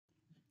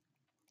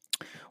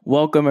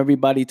Welcome,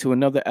 everybody, to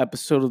another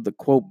episode of the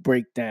Quote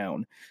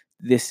Breakdown.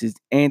 This is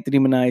Anthony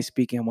Manai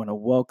speaking. I want to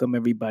welcome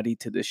everybody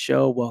to the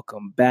show.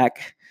 Welcome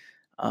back.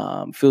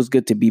 Feels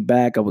good to be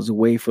back. I was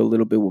away for a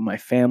little bit with my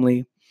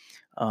family.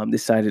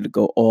 Decided to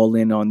go all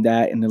in on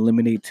that and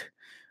eliminate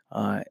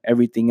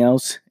everything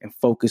else and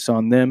focus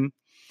on them.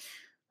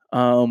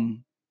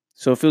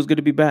 So it feels good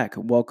to be back.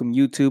 Welcome,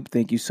 YouTube.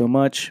 Thank you so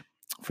much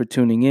for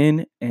tuning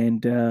in.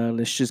 And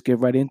let's just get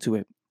right into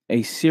it.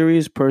 A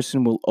serious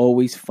person will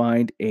always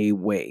find a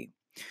way.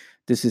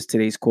 This is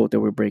today's quote that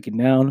we're breaking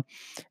down.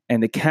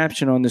 And the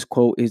caption on this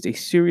quote is: a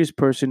serious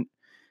person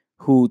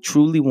who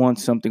truly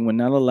wants something will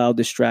not allow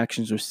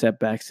distractions or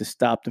setbacks to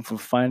stop them from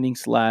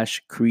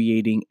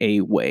finding/creating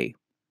a way.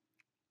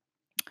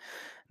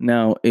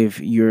 Now, if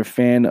you're a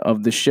fan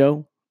of the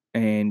show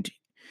and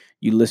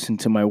you listen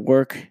to my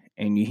work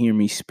and you hear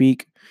me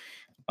speak,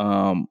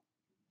 um,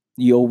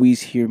 you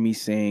always hear me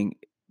saying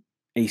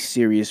a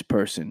serious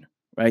person,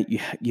 right?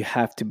 You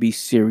have to be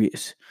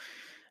serious.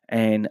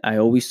 And I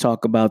always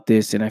talk about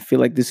this, and I feel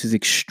like this is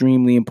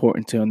extremely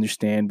important to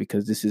understand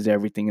because this is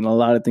everything. And a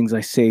lot of things I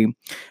say,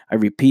 I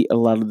repeat a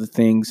lot of the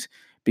things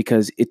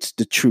because it's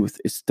the truth,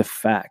 it's the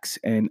facts.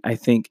 And I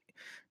think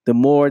the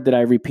more that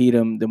I repeat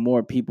them, the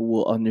more people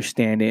will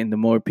understand it, and the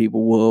more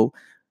people will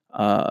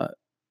uh,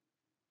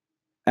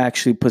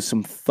 actually put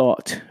some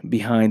thought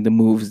behind the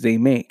moves they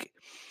make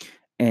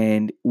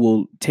and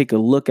will take a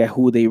look at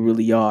who they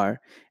really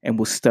are and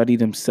will study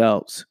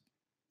themselves.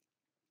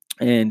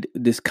 And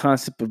this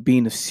concept of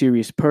being a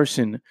serious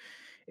person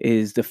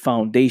is the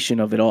foundation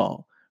of it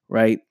all,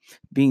 right?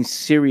 Being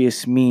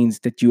serious means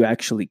that you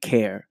actually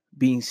care.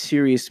 Being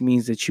serious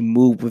means that you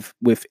move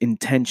with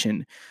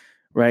intention,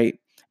 right?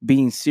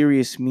 Being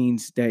serious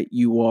means that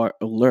you are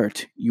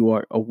alert, you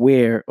are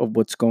aware of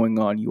what's going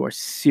on, you are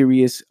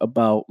serious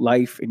about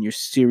life, and you're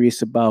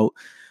serious about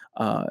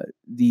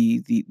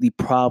the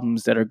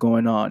problems that are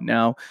going on.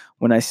 Now,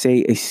 when I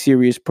say a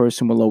serious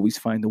person will always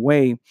find a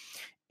way,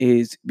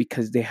 is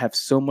because they have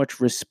so much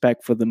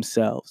respect for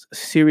themselves. A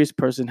serious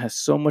person has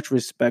so much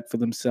respect for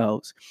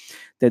themselves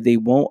that they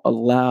won't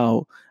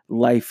allow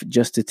life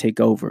just to take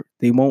over.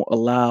 They won't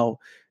allow,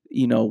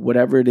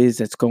 whatever it is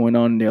that's going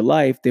on in their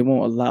life, they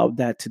won't allow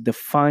that to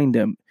define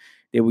them.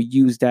 They will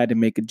use that to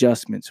make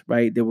adjustments,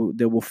 right? They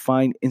will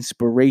find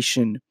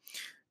inspiration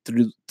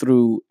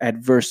through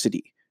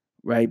adversity,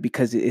 right?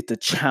 Because it's a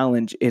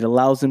challenge. It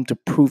allows them to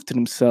prove to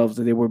themselves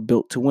that they were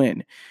built to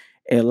win.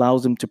 It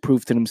allows them to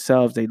prove to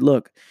themselves, they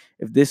look,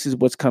 if this is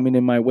what's coming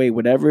in my way,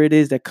 whatever it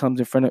is that comes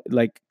in front of,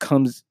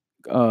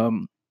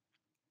 um,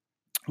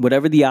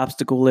 whatever the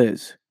obstacle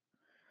is,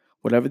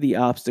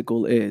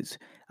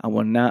 I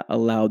will not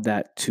allow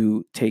that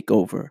to take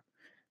over,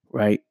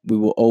 right? We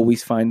will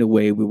always find a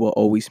way. We will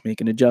always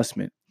make an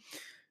adjustment.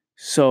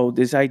 So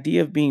this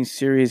idea of being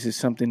serious is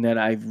something that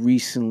I've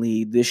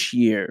recently this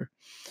year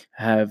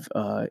have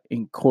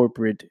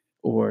incorporated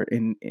or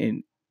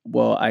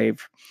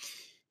I've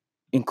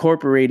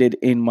incorporated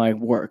in my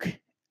work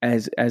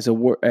as a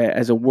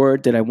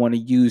word that I want to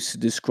use to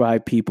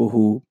describe people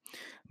who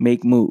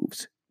make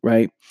moves,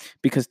 right?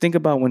 Because think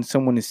about when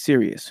someone is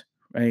serious,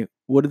 right?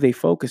 What do they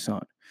focus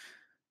on,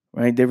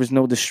 right? There is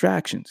no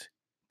distractions.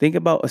 Think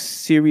about a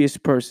serious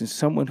person,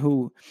 someone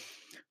who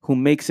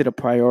makes it a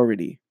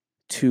priority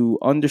to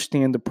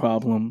understand the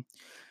problem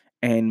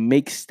and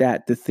makes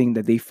that the thing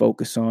that they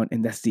focus on,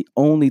 and that's the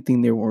only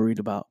thing they're worried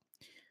about.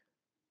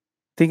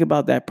 Think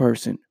about that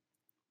person,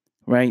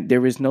 right?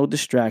 There is no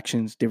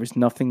distractions. There is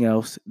nothing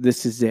else.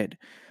 This is it.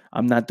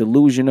 I'm not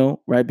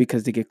delusional, right?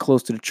 Because they get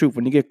close to the truth.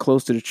 When you get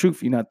close to the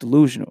truth, you're not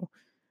delusional.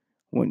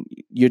 When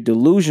you're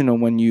delusional,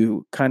 when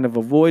you kind of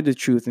avoid the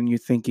truth and you're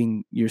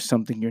thinking you're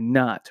something you're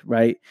not,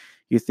 right?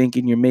 You're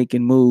thinking you're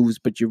making moves,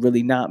 but you're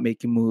really not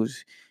making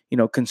moves.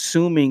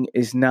 Consuming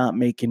is not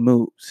making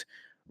moves,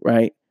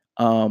 right?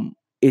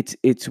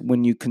 It's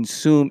when you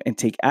consume and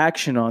take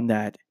action on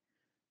that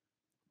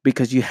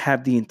because you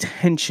have the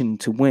intention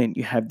to win.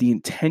 You have the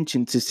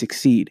intention to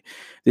succeed.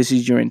 This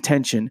is your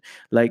intention.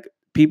 Like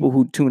people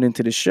who tune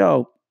into the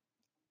show,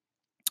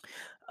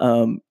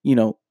 um, you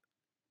know,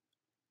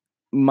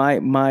 my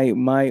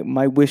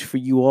wish for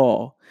you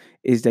all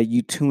is that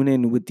you tune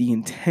in with the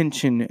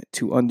intention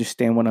to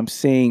understand what I'm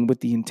saying,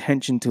 with the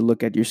intention to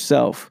look at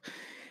yourself,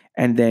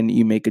 and then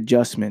you make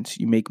adjustments,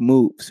 you make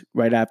moves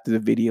right after the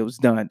video is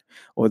done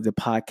or the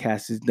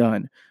podcast is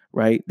done,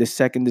 right? The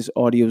second this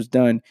audio is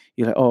done,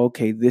 you're like, oh,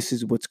 okay, this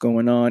is what's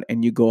going on,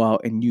 and you go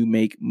out and you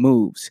make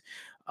moves.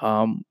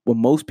 What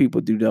most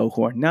people do, though,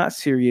 who are not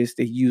serious,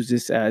 they use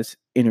this as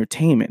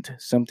entertainment,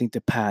 something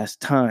to pass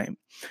time.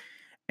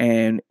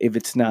 And if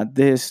it's not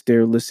this,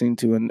 they're listening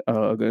to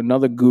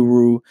another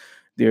guru.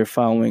 They're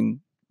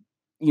following,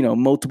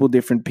 multiple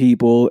different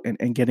people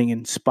and getting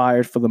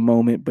inspired for the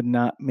moment, but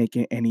not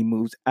making any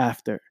moves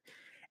after.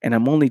 And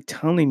I'm only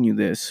telling you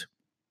this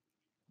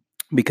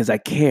because I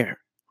care,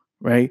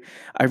 right?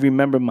 I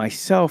remember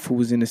myself who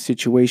was in a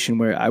situation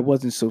where I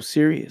wasn't so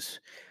serious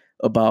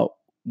about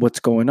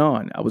what's going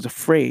on. I was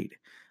afraid.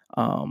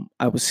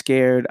 I was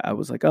scared. I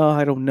was like, oh,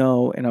 I don't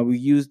know. And I would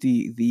use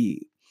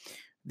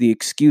the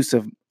excuse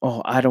of,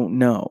 oh, I don't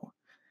know.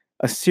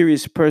 A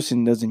serious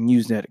person doesn't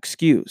use that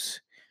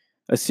excuse.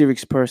 A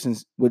serious person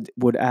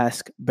would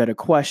ask better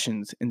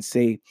questions and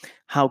say,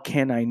 how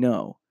can I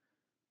know?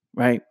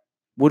 Right?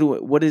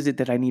 What is it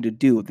that I need to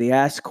do? They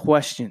ask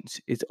questions.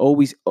 It's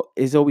always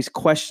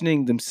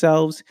questioning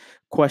themselves,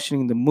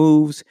 questioning the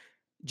moves,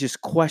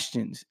 just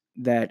questions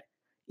that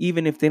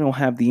even if they don't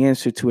have the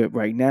answer to it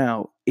right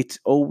now, it's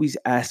always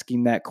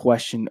asking that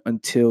question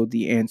until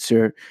the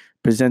answer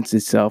presents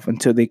itself,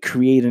 until they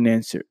create an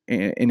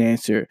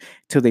answer,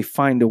 till they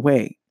find a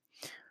way,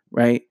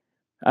 right?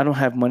 I don't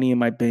have money in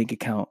my bank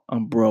account.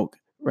 I'm broke,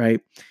 right?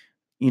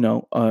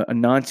 A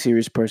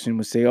non-serious person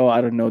would say, "Oh,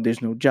 I don't know.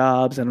 There's no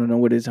jobs. I don't know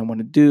what it is I want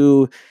to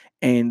do,"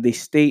 and they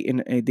stay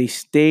in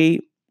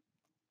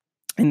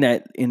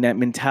that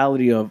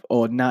mentality of,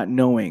 oh, not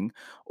knowing,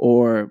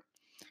 or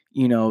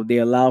they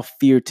allow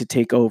fear to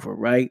take over.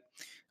 Right?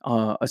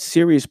 A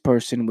serious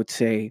person would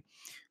say,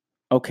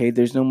 "Okay,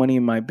 there's no money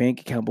in my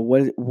bank account, but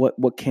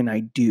what can I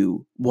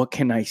do? What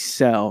can I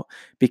sell?"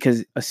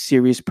 Because a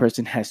serious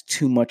person has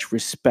too much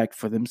respect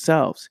for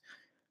themselves.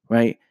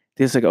 Right?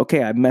 They're just like,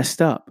 "Okay, I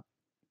messed up.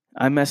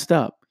 I messed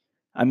up.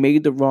 I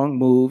made the wrong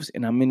moves,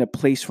 and I'm in a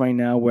place right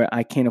now where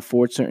I can't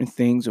afford certain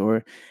things,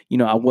 or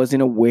I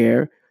wasn't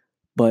aware,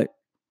 but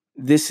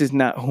this is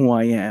not who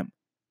I am.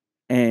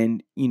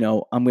 And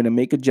I'm going to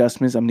make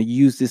adjustments. I'm going to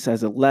use this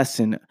as a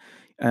lesson.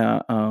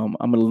 I'm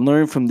going to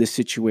learn from this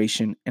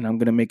situation, and I'm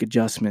going to make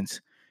adjustments,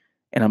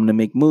 and I'm going to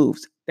make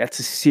moves." That's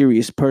a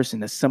serious person.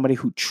 That's somebody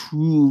who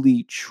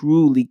truly,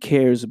 truly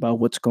cares about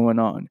what's going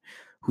on,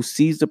 who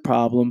sees the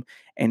problem,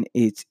 and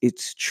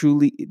it's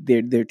truly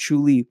they're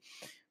truly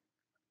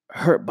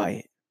hurt by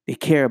it. They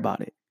care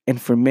about it.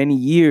 And for many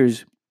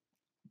years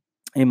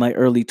in my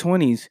early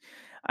 20s,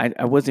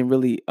 I wasn't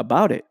really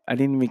about it. I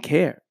didn't even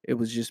care. It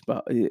was just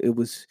about, it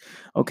was,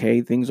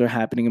 okay, things are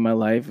happening in my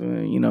life.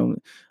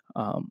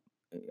 Um,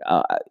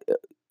 I,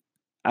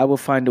 I will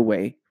find a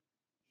way.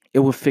 It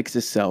will fix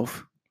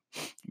itself,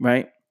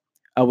 right?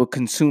 I will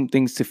consume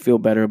things to feel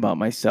better about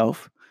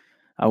myself.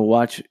 I will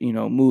watch,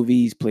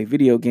 movies, play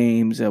video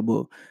games. I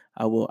will,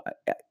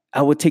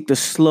 I would take the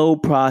slow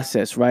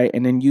process, right?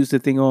 And then use the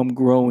thing, oh, I'm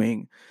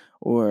growing.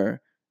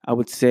 Or I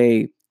would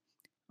say,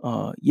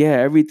 yeah,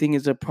 everything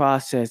is a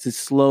process. It's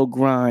slow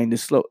grind.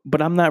 It's slow,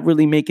 but I'm not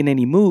really making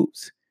any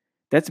moves.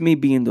 That's me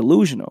being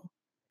delusional.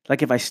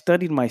 Like if I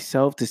studied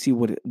myself to see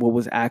what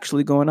was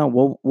actually going on,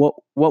 what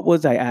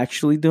was I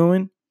actually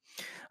doing?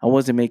 I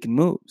wasn't making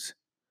moves.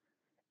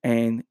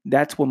 And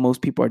that's what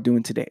most people are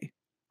doing today.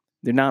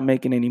 They're not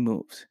making any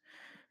moves.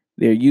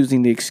 They're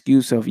using the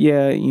excuse of,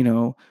 yeah,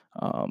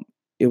 um,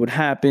 it would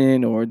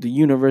happen, or the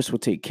universe will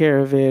take care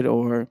of it,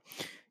 or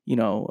you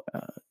know,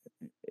 uh,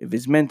 if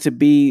it's meant to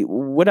be,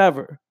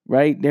 whatever,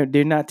 right?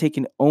 They're not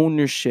taking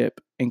ownership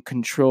and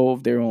control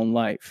of their own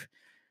life.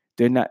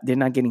 They're not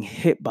getting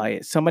hit by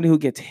it. Somebody who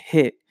gets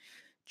hit,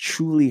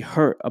 truly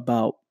hurt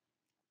about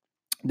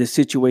the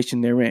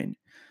situation they're in,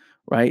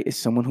 right? Is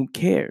someone who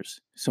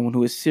cares, someone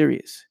who is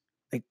serious.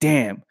 Like,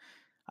 damn,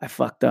 I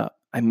fucked up.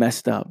 I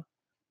messed up.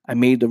 I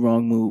made the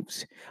wrong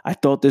moves. I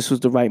thought this was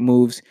the right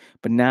moves,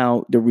 but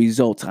now the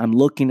results, I'm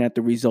looking at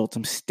the results.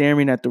 I'm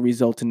staring at the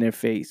results in their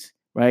face,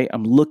 right?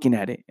 I'm looking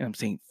at it and I'm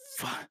saying,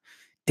 fuck,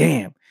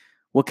 damn,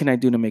 what can I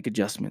do to make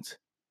adjustments?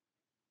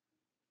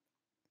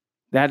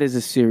 That is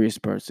a serious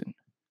person.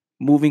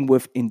 Moving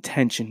with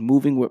intention,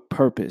 moving with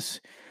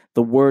purpose.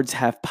 The words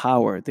have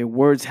power. Their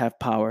words have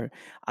power.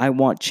 I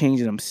want change,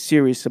 and I'm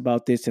serious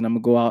about this, and I'm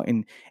gonna go out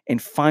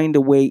and find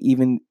a way,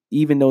 even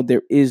though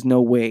there is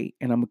no way.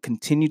 And I'm gonna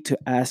continue to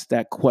ask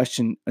that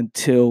question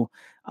until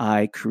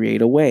I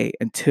create a way,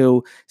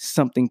 until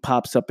something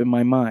pops up in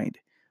my mind.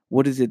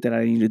 What is it that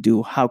I need to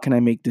do? How can I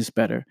make this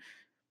better?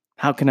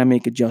 How can I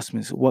make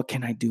adjustments? What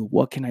can I do?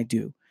 What can I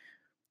do?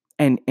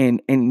 And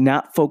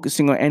not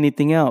focusing on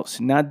anything else,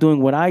 not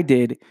doing what I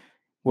did,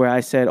 where I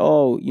said,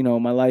 "Oh,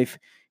 my life,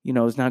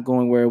 is not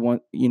going where I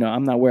want.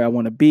 I'm not where I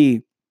want to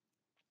be."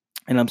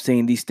 And I'm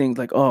saying these things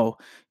like, "Oh,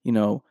 you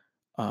know,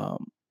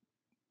 um,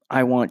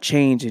 I want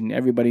change," and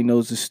everybody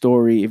knows the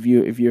story. If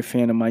you're a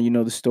fan of mine, you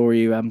know the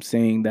story. I'm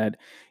saying that,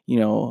 you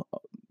know,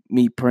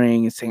 me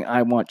praying and saying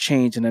I want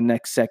change, and the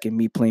next second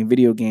me playing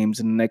video games,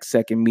 and the next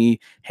second me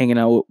hanging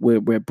out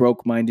with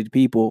broke-minded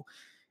people.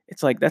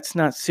 It's like that's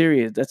not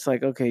serious. That's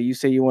like, okay, you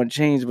say you want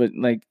change, but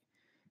like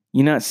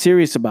you're not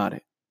serious about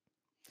it.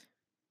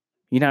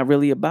 You're not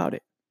really about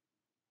it.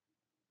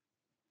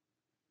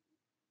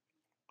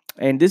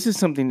 And this is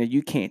something that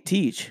you can't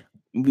teach.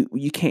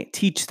 You can't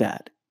teach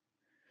that.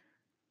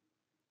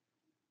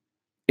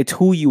 It's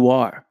who you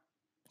are.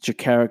 It's your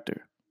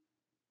character.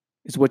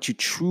 It's what you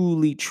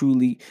truly,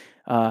 truly,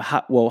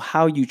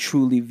 how you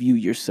truly view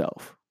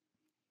yourself.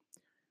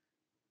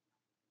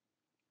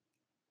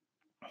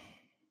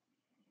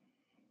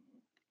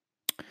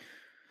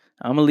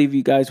 I'm gonna leave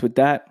you guys with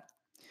that.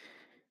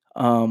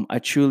 I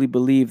truly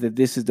believe that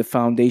this is the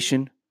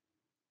foundation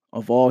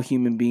of all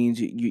human beings.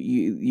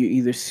 You're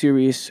either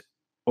serious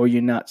or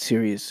you're not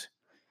serious.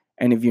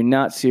 And if you're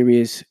not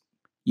serious,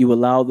 You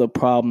allow the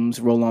problems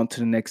roll on to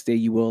the next day.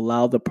 You will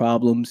allow the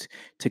problems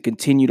to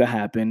continue to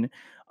happen.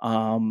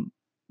 You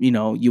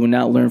will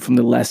not learn from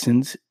the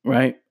lessons,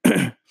 right?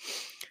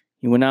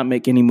 You will not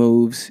make any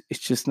moves. It's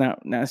just not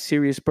a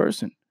serious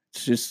person.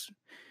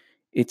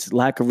 It's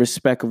lack of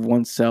respect of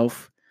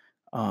oneself.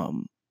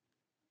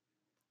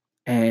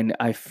 And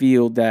I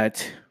feel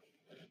that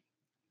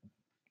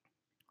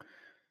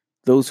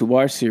those who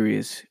are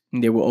serious,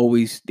 they will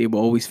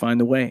always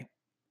find a way,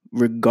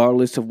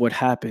 regardless of what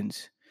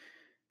happens.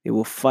 They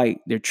will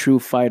fight. They're true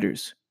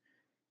fighters.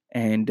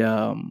 And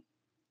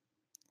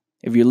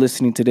if you're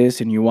listening to this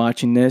and you're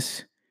watching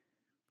this,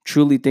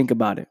 truly think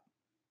about it.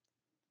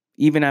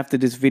 Even after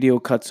this video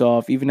cuts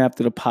off, even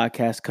after the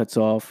podcast cuts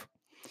off,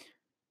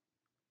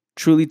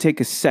 truly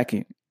take a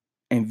second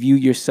and view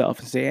yourself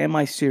and say, am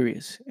I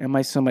serious? Am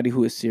I somebody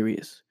who is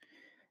serious?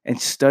 And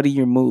study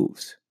your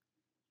moves.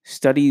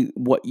 Study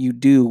what you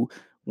do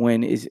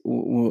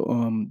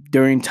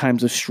during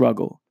times of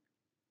struggle.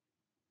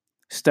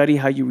 Study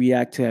how you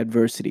react to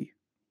adversity.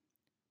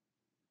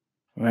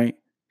 Right?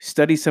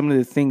 Study some of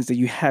the things that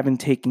you haven't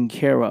taken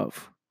care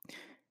of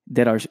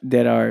that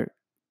are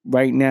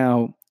right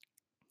now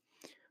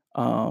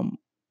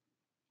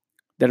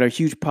that are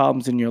huge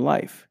problems in your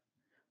life.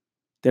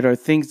 That are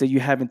things that you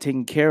haven't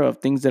taken care of,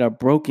 things that are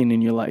broken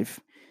in your life,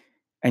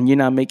 and you're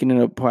not making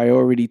it a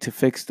priority to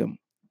fix them.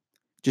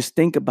 Just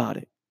think about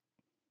it.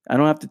 I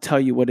don't have to tell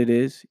you what it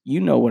is.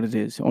 You know what it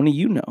is. Only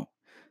you know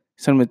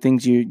some of the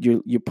things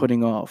you're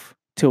putting off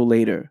till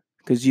later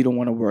because you don't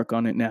want to work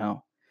on it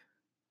now.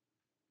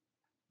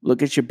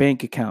 Look at your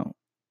bank account.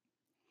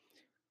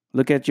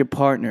 Look at your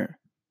partner.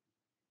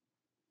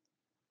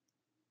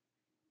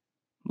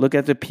 Look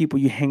at the people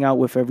you hang out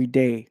with every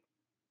day.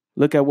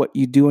 Look at what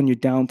you do on your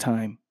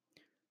downtime.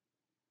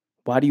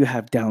 Why do you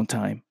have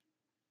downtime?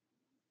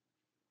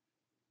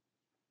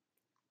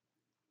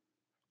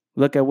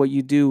 Look at what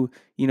you do,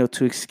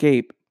 to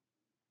escape.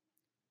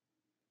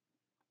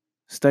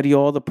 Study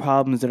all the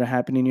problems that are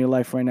happening in your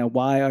life right now.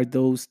 Why are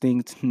those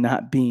things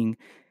not being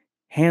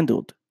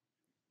handled?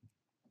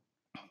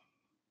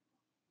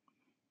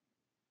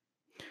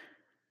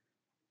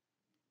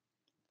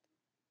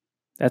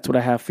 That's what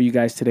I have for you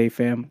guys today,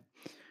 fam.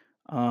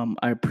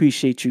 I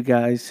appreciate you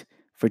guys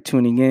for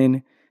tuning in.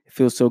 It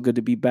feels so good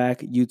to be back.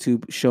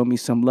 YouTube, show me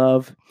some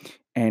love.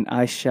 And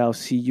I shall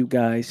see you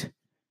guys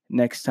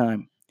next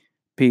time.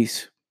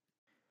 Peace.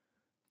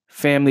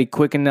 Family,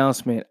 quick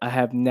announcement. I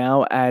have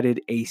now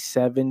added a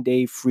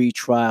 7-day free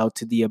trial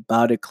to the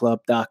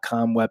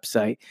aboutitclub.com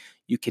website.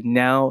 You can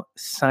now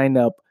sign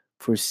up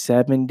for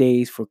 7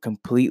 days for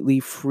completely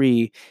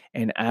free.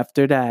 And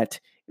after that,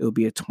 it will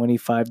be a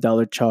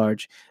 $25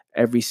 charge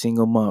every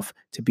single month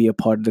to be a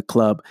part of the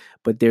club.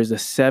 But there's a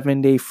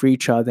 7-day free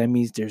trial. That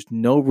means there's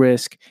no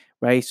risk,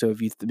 right? So if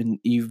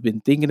you've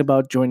been thinking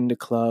about joining the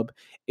club,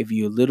 if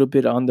you're a little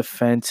bit on the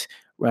fence,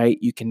 right,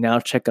 you can now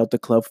check out the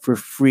club for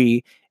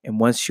free. And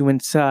once you're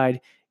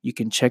inside, you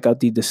can check out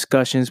the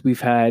discussions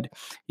we've had.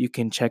 You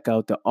can check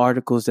out the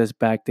articles that's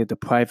back there, the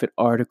private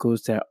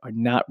articles that are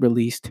not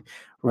released,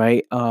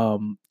 right,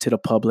 to the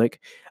public.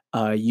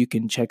 You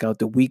can check out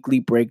the weekly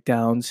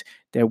breakdowns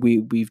that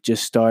we've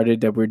just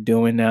started that we're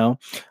doing now.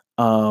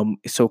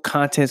 So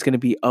content's going to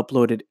be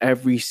uploaded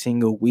every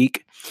single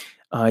week.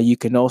 You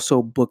can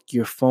also book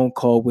your phone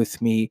call with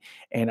me,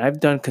 and I've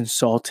done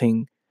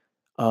consulting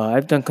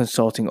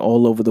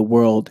all over the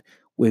world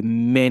with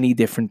many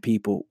different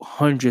people,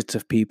 hundreds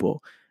of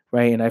people,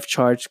 right? And I've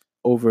charged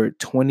over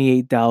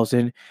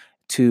 $28,000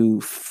 to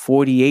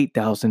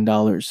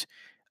 $48,000,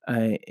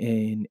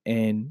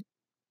 and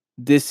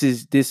this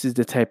is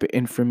the type of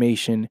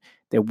information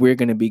that we're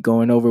going to be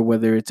going over,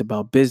 whether it's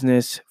about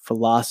business,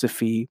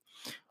 philosophy,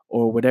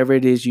 or whatever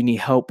it is you need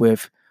help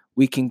with.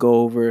 We can go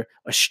over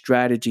a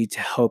strategy to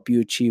help you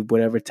achieve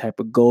whatever type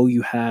of goal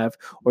you have,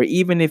 or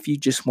even if you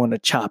just want to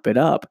chop it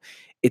up,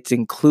 it's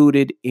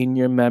included in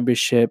your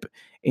membership,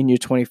 in your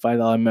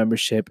 $25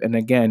 membership. And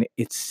again,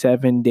 it's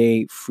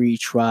 7-day free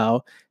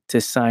trial to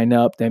sign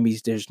up. That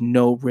means there's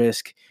no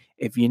risk.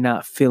 If you're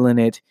not feeling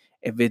it,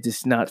 if it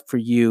is not for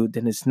you,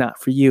 then it's not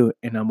for you.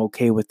 And I'm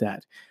okay with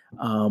that.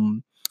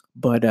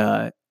 But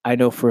I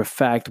know for a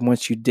fact,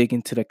 once you dig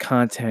into the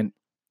content,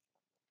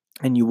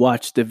 and you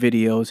watch the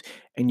videos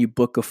and you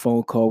book a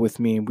phone call with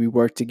me and we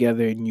work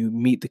together and you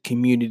meet the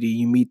community,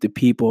 you meet the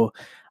people,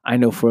 I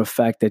know for a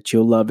fact that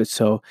you'll love it.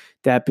 So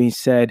that being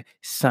said,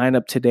 sign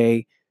up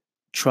today,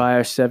 try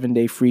our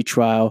 7-day free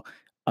trial,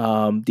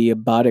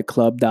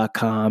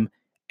 theaboutitclub.com.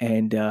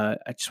 And I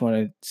just want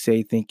to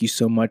say thank you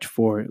so much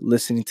for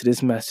listening to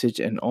this message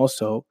and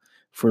also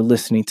for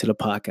listening to the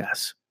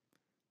podcast.